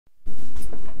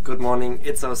Good morning.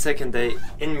 It's our second day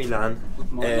in Milan.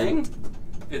 Good morning.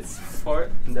 It's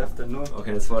 4 in the afternoon.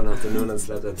 Okay, it's 4 in the afternoon and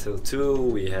slept until 2.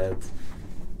 We had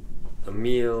a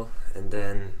meal and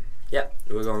then, yeah,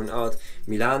 we're going out.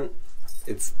 Milan,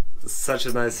 it's such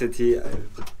a nice city. I'm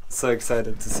so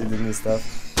excited to see the new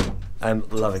stuff. I'm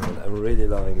loving it. I'm really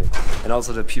loving it. And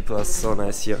also the people are so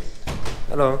nice here.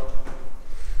 Hello.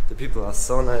 The people are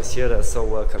so nice here. They're so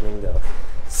welcoming. They're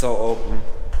so open.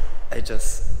 I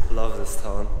just love this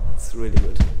town. It's really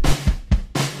good.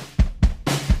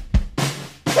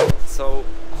 So,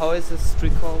 how is this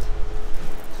street called?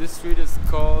 This street is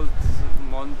called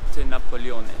Monte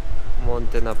Napoleone.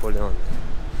 Monte Napoleone.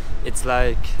 It's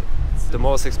like the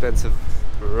most expensive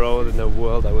road in the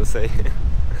world, I would say.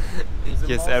 It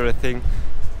gives everything.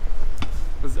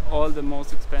 With all the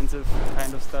most expensive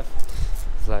kind of stuff.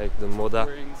 It's like the Moda.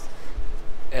 Earrings.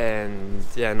 And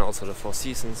yeah, and also the Four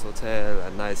Seasons Hotel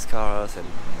and nice cars, and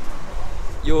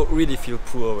you really feel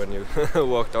poor when you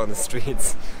walk down the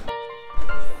streets.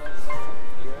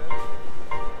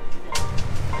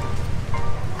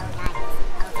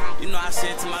 You know, I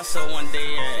said to myself one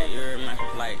day, you're like,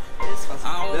 I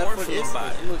don't work for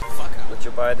nobody. Fuck out. Would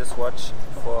you buy this watch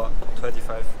for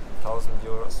 25,000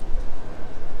 euros?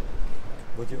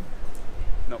 Would you?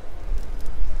 No.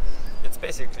 It's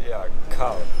basically a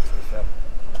car, to be fair.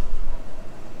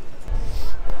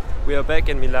 We are back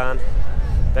in Milan,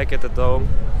 back at the Dome,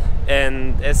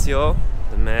 and SEO,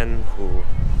 the man who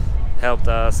helped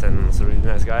us and was a really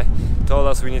nice guy, told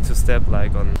us we need to step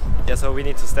like on, yeah, so we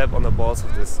need to step on the balls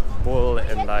of this bull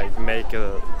and like make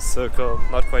a circle.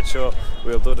 Not quite sure.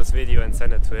 We'll do this video and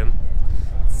send it to him.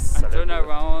 And turn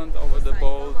around over the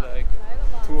bowl like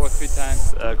 2 or 3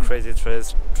 times. A crazy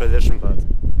tradition, but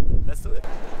let's do it.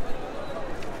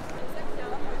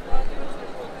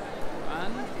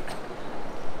 1,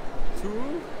 2,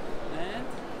 and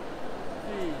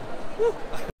 3. Woo.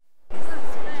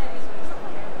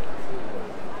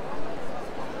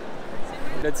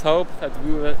 Let's hope that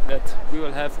we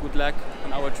will have good luck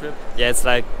on our trip. Yeah, it's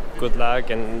like good luck,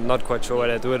 and not quite sure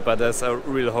why I do it, but there's a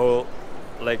real hole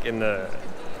like in the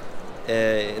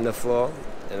floor,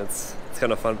 and it's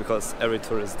kind of fun because every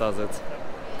tourist does it.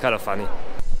 Kind of funny.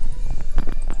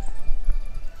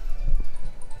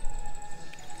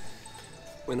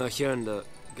 We're now here in the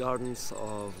gardens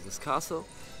of this castle,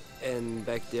 and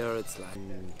back there it's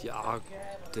like the Arc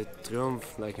de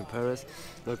Triomphe, like in Paris.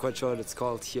 Not quite sure what it's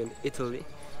called here in Italy,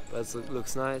 but it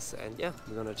looks nice, and yeah,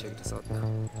 we're gonna check this out now.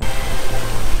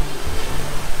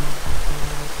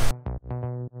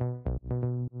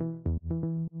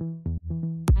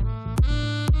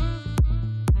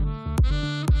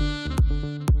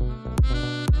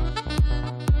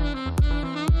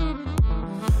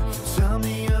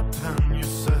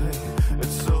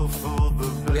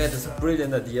 We had this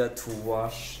brilliant idea to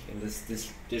wash in this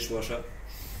dishwasher,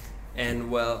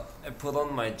 and well, I put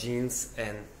on my jeans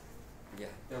and yeah,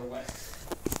 They're wet.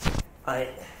 I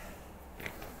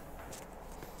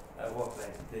walk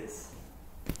like this.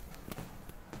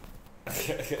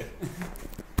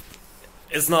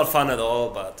 It's not fun at all,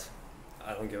 but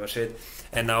I don't give a shit.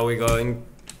 And now we're going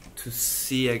to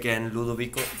see again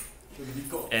Ludovico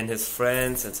and his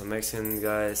friends and some Mexican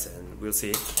guys, and we'll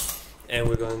see. And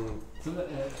we're going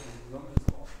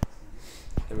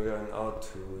out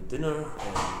to dinner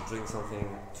and drink something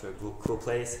to a cool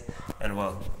place. And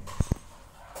well,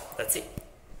 that's it.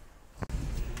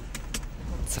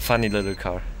 It's a funny little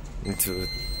car. Need to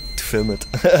film it.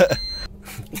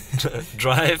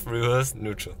 Drive, reverse,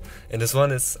 neutral. And this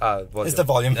one is volume. It's the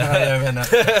volume.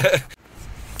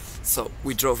 So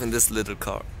we drove in this little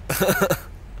car.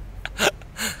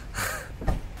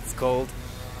 It's called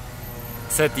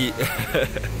Seti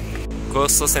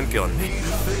Corso Sempione.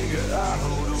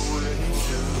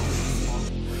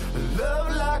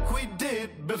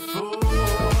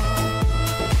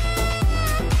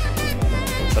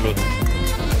 Salud.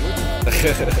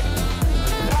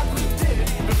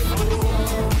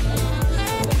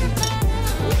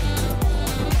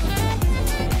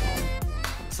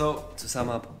 So, to sum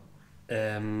up,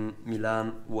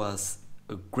 Milan was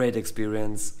a great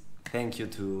experience. Thank you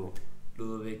to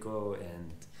Ludovico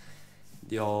and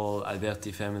the whole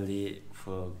Alberti family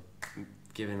for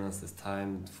giving us this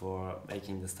time, for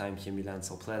making this time here in Milan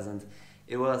so pleasant.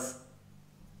 It was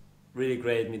really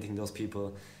great meeting those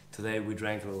people. Today we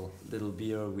drank a little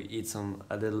beer, we eat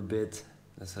a little bit.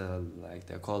 That's like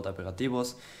they're called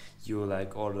aperitivos. You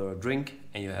like order a drink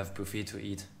and you have buffet to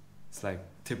eat. It's like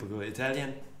typical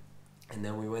Italian. And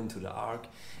then we went to the Arc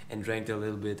and drank a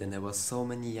little bit, and there was so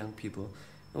many young people.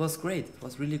 It was great. It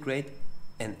was really great.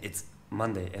 And it's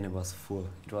Monday and it was full.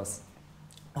 It was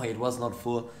not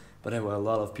full, but there were a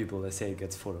lot of people. They say it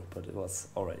gets full, but it was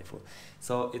already full.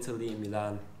 So Italy,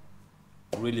 Milan,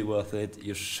 really worth it.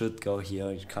 You should go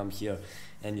here, you come here,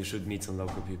 and you should meet some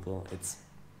local people. It's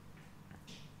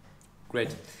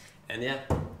great. And yeah,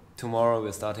 tomorrow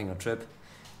we're starting a trip.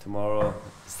 Tomorrow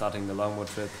starting the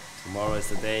longboard trip. Tomorrow is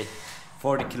the day.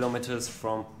 40 kilometers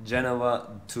from Genova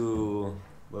to,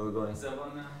 where we're going?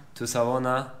 Savona. To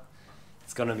Savona.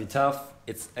 It's gonna be tough.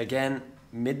 It's again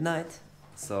midnight,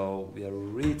 so we are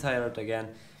really tired again.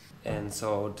 And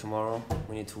so tomorrow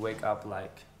we need to wake up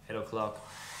like 8 o'clock,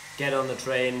 get on the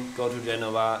train, go to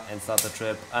Genova and start the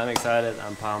trip. I'm excited,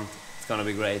 I'm pumped. It's gonna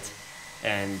be great.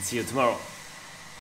 And see you tomorrow.